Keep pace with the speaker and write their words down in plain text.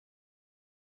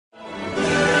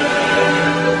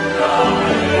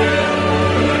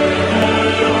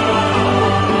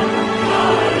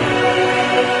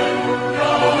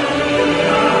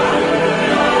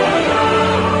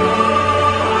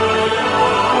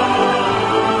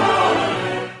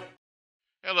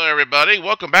everybody.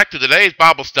 Welcome back to today's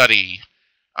Bible study.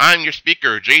 I'm your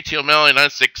speaker, JT O'Malley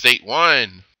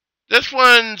 9681. This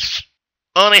one's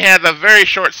only has a very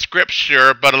short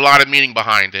scripture, but a lot of meaning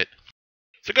behind it.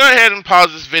 So go ahead and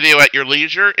pause this video at your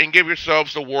leisure and give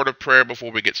yourselves a word of prayer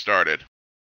before we get started.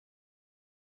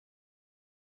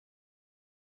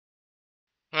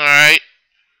 Alright.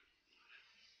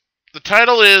 The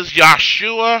title is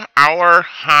Yahshua, our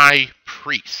High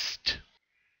Priest.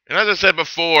 And as I said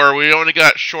before, we only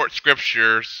got short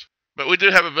scriptures, but we do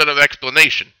have a bit of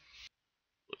explanation.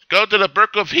 Let's go to the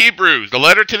book of Hebrews, the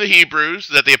letter to the Hebrews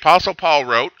that the Apostle Paul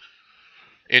wrote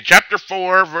in chapter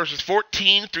 4, verses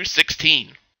 14 through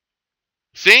 16.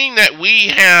 Seeing that we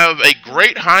have a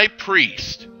great high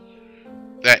priest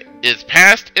that is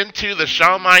passed into the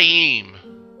Shamayim.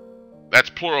 That's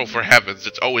plural for heavens.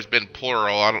 It's always been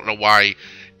plural. I don't know why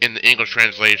in the English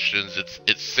translations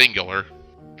it's singular.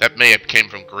 That may have came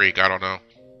from Greek, I don't know.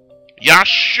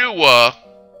 Yahshua,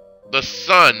 the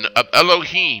son of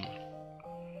Elohim,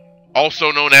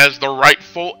 also known as the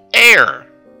rightful heir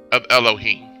of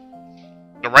Elohim,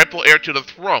 the rightful heir to the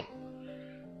throne.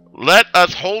 Let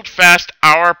us hold fast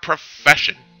our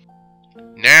profession.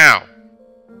 Now,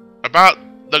 about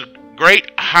the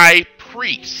great high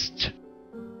priest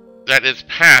that is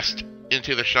passed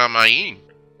into the Shamayim.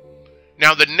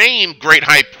 Now, the name great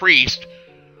high priest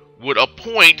would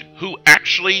appoint who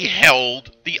actually held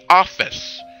the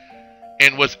office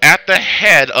and was at the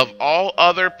head of all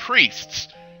other priests.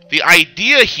 The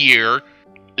idea here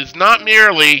is not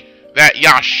merely that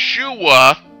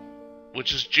Yahshua,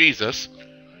 which is Jesus,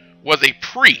 was a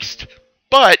priest,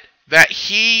 but that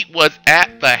he was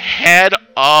at the head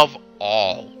of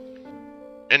all.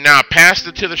 And now passed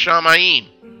into the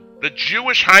Shamayim. The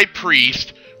Jewish high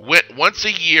priest went once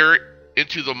a year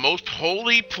into the most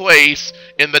holy place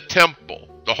in the temple.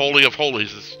 The Holy of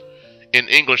Holies is, in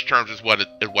English terms, is what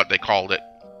they called it.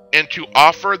 And to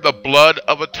offer the blood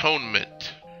of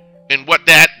atonement. And what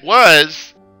that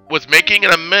was making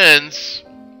an amends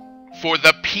for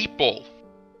the people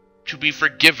to be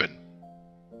forgiven.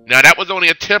 Now that was only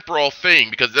a temporal thing,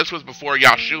 because this was before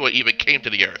Yahshua even came to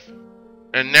the earth.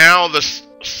 And now the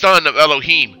son of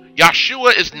Elohim.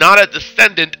 Yahshua is not a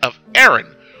descendant of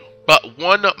Aaron, but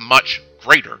one much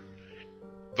greater,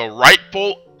 the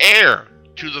rightful heir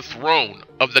to the throne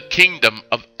of the kingdom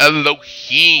of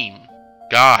Elohim,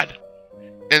 God.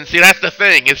 And see, that's the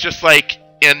thing. It's just like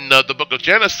in the book of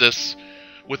Genesis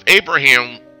with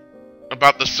Abraham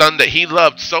about the son that he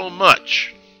loved so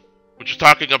much, which is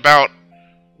talking about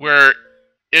where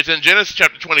it's in Genesis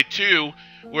chapter 22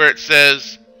 where it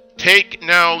says, "Take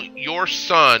now your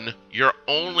son, your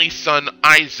only son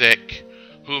Isaac,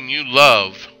 whom you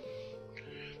love."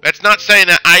 That's not saying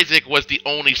that Isaac was the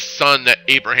only son that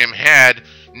Abraham had,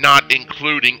 not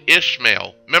including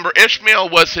Ishmael. Remember, Ishmael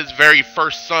was his very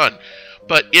first son,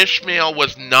 but Ishmael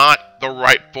was not the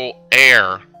rightful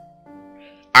heir.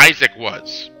 Isaac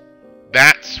was.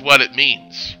 That's what it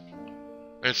means.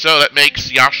 And so that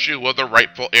makes Yahshua the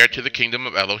rightful heir to the kingdom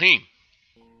of Elohim.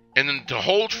 And then to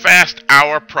hold fast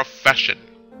our profession.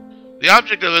 The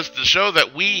object of this is to show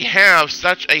that we have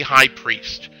such a high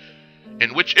priest,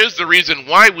 and which is the reason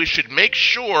why we should make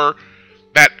sure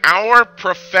that our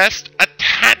professed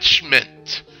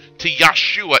attachment to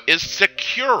Yahshua is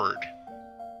secured.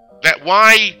 That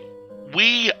why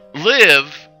we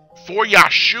live for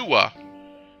Yahshua,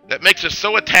 that makes us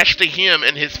so attached to him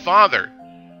and his Father,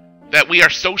 that we are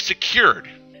so secured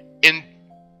in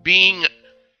being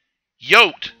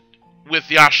yoked with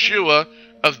Yahshua,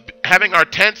 of having our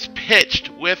tents pitched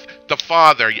with the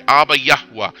Father, Abba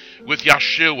Yahweh, with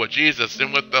Yahshua, Jesus,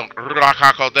 and with the Ruach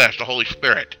HaKodesh, the Holy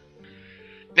Spirit.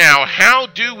 Now, how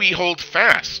do we hold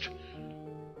fast?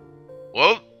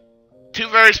 Well, two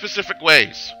very specific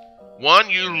ways.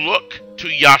 One, you look to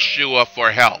Yahshua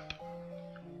for help.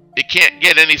 It can't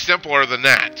get any simpler than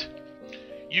that.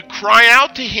 You cry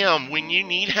out to him when you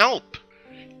need help.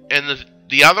 And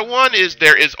the other one is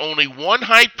there is only one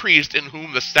high priest in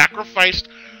whom the sacrifice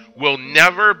will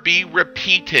never be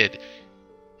repeated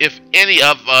if any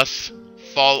of us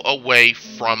fall away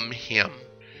from him.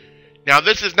 Now,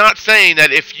 this is not saying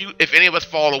that if any of us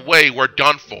fall away, we're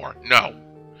done for. No.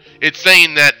 It's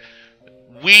saying that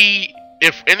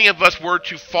if any of us were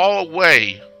to fall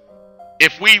away,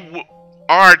 if we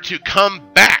are to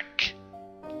come back,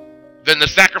 then the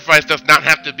sacrifice does not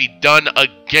have to be done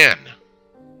again.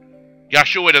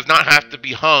 Yahshua does not have to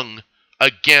be hung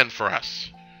again for us.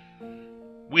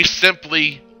 We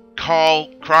simply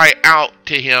cry out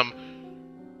to him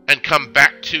and come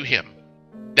back to him.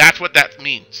 That's what that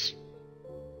means.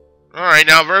 Alright,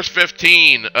 now verse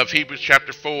 15 of Hebrews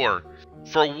chapter 4.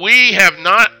 For we have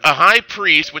not a high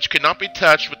priest which cannot be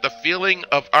touched with the feeling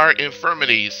of our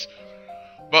infirmities,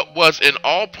 but was in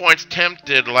all points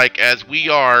tempted like as we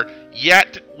are,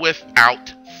 yet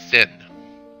without sin.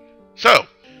 So,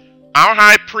 our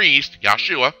high priest,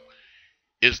 Yahshua,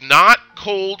 is not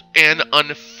cold and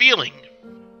unfeeling.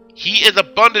 He is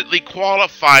abundantly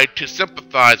qualified to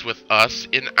sympathize with us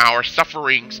in our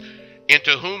sufferings, and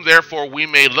to whom therefore we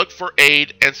may look for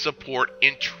aid and support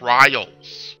in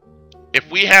trials. If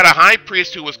we had a high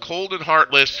priest who was cold and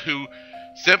heartless, who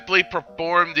simply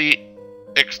performed the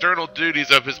external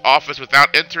duties of his office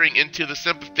without entering into the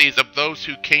sympathies of those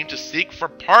who came to seek for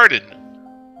pardon,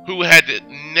 who had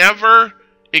never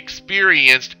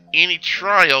experienced any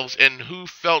trials and who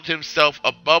felt himself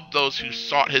above those who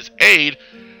sought his aid,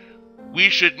 we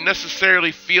should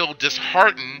necessarily feel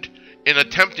disheartened in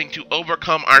attempting to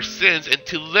overcome our sins and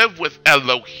to live with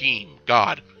Elohim,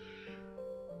 God.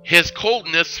 His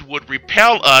coldness would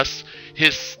repel us,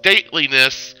 his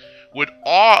stateliness would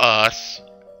awe us,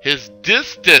 his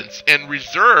distance and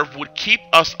reserve would keep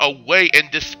us away and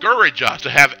discourage us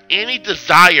to have any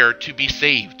desire to be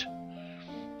saved.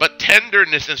 But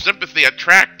tenderness and sympathy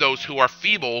attract those who are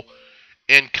feeble,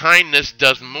 and kindness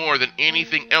does more than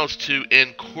anything else to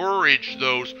encourage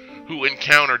those who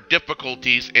encounter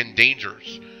difficulties and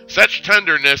dangers. Such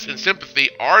tenderness and sympathy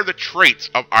are the traits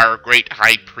of our great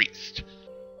high priest.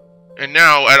 And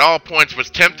now, at all points was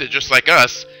tempted just like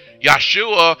us,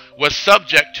 Yahshua was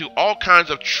subject to all kinds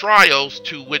of trials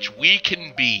to which we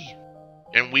can be,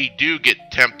 and we do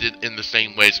get tempted in the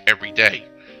same ways every day.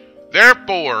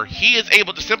 Therefore, he is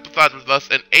able to sympathize with us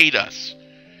and aid us.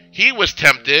 He was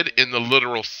tempted in the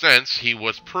literal sense. He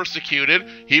was persecuted,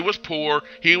 he was poor,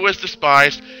 he was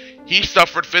despised, he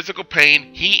suffered physical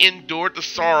pain, he endured the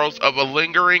sorrows of a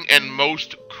lingering and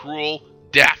most cruel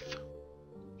death.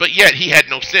 But yet he had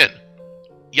no sin.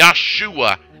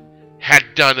 Yahshua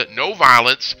had done no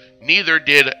violence, neither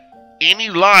did any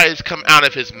lies come out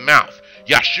of his mouth.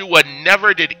 Yahshua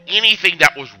never did anything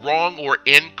that was wrong or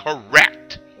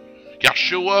incorrect.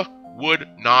 Yahshua would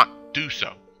not do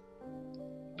so.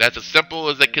 That's as simple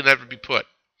as it can ever be put.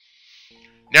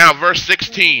 Now, verse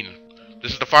 16.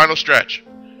 This is the final stretch.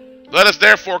 Let us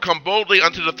therefore come boldly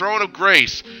unto the throne of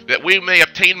grace, that we may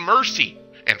obtain mercy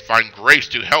and find grace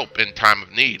to help in time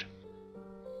of need.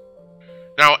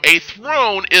 Now, a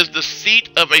throne is the seat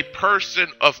of a person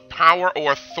of power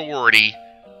or authority.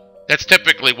 That's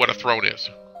typically what a throne is.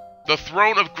 The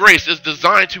throne of grace is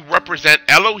designed to represent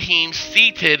Elohim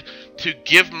seated to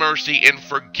give mercy and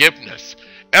forgiveness.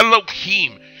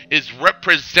 Elohim is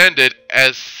represented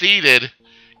as seated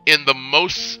in the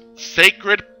most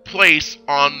sacred place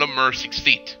on the mercy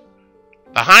seat.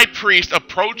 The high priest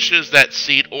approaches that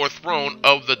seat or throne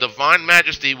of the divine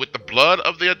majesty with the blood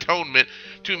of the atonement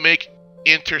to make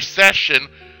intercession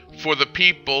for the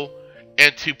people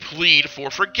and to plead for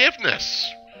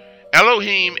forgiveness.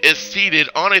 Elohim is seated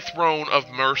on a throne of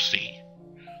mercy.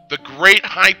 The great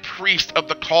high priest of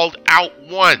the called out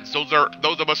ones, those are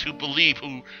those of us who believe,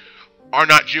 who are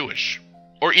not Jewish,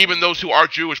 or even those who are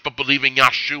Jewish but believe in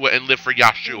Yahshua and live for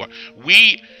Yahshua.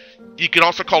 You can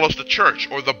also call us the church,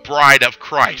 or the bride of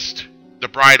Christ, the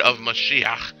bride of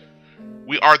Mashiach.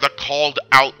 We are the called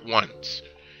out ones.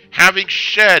 Having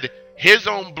shed his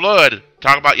own blood,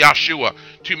 talk about Yahshua,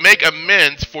 to make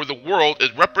amends for the world,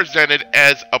 is represented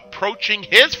as approaching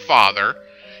his Father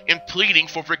and pleading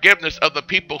for forgiveness of the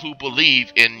people who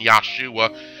believe in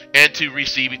Yahshua and to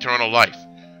receive eternal life.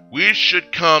 We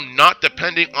should come not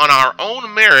depending on our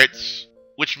own merits,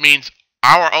 which means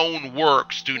our own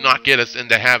works do not get us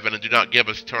into heaven and do not give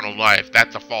us eternal life.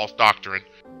 That's a false doctrine.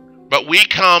 But we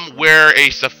come where a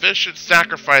sufficient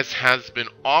sacrifice has been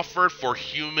offered for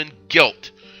human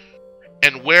guilt,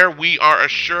 and where we are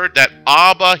assured that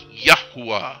Abba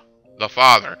Yahuwah, the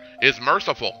Father, is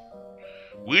merciful.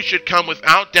 We should come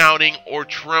without doubting or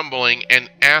trembling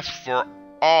and ask for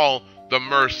all the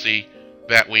mercy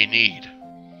that we need.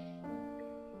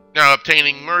 Now,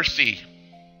 obtaining mercy.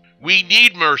 We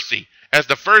need mercy as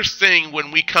the first thing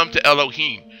when we come to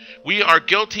Elohim. We are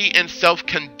guilty and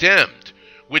self-condemned,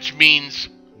 which means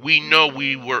we know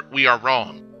we are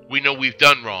wrong. We know we've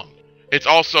done wrong. It's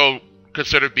also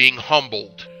considered being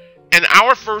humbled. And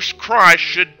our first cry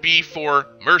should be for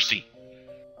mercy.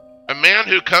 A man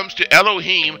who comes to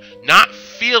Elohim not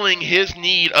feeling his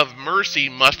need of mercy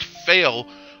must fail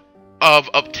of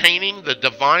obtaining the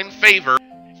divine favor,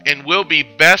 and will be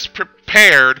best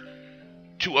prepared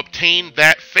to obtain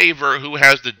that favor who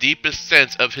has the deepest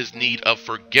sense of his need of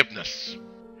forgiveness.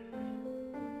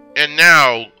 And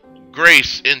now,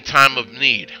 grace in time of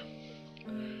need.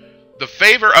 The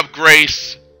favor of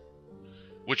grace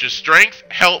which is strength,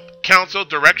 help, counsel,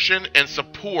 direction, and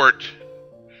support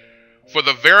for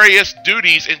the various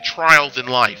duties and trials in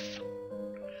life.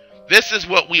 This is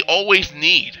what we always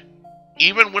need.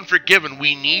 Even when forgiven,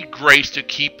 we need grace to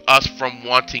keep us from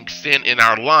wanting sin in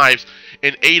our lives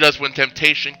and aid us when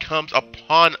temptation comes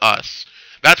upon us.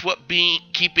 That's what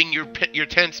keeping your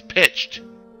tents pitched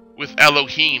with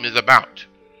Elohim is about.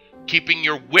 Keeping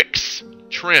your wicks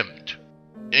trimmed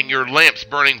and your lamps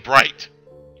burning bright.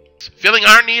 Feeling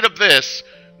our need of this,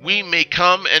 we may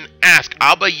come and ask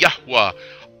Abba Yahweh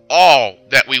all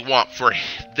that we want for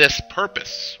this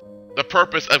purpose. The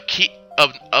purpose of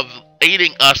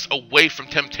aiding us away from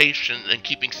temptation and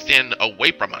keeping sin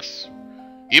away from us.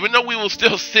 Even though we will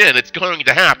still sin, it's going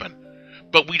to happen.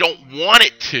 But we don't want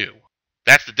it to.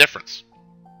 That's the difference.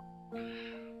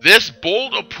 This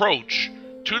bold approach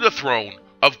to the throne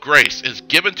of grace is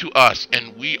given to us,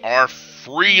 and we are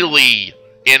freely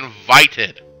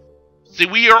invited. See,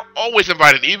 we are always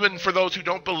invited. Even for those who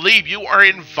don't believe, you are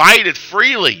invited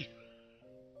freely.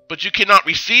 But you cannot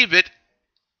receive it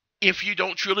if you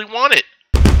don't truly want it.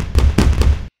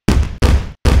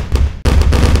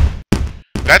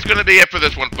 That's going to be it for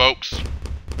this one, folks.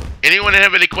 Anyone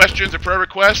have any questions or prayer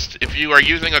requests? If you are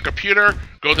using a computer,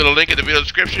 go to the link in the video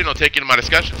description. It'll take you to my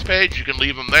discussions page. You can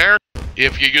leave them there.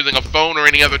 If you're using a phone or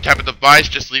any other type of device,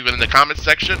 just leave it in the comments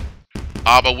section.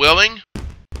 Abba willing,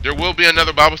 there will be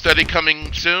another Bible study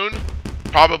coming soon.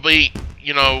 Probably,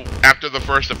 after the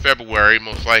 1st of February,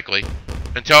 most likely.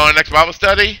 Until our next Bible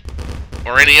study,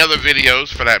 or any other videos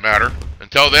for that matter.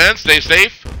 Until then, stay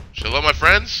safe. Shalom, my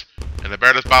friends. And the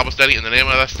bear this Bible study in the name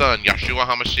of the Son, Yahshua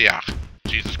HaMashiach,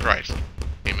 Jesus Christ.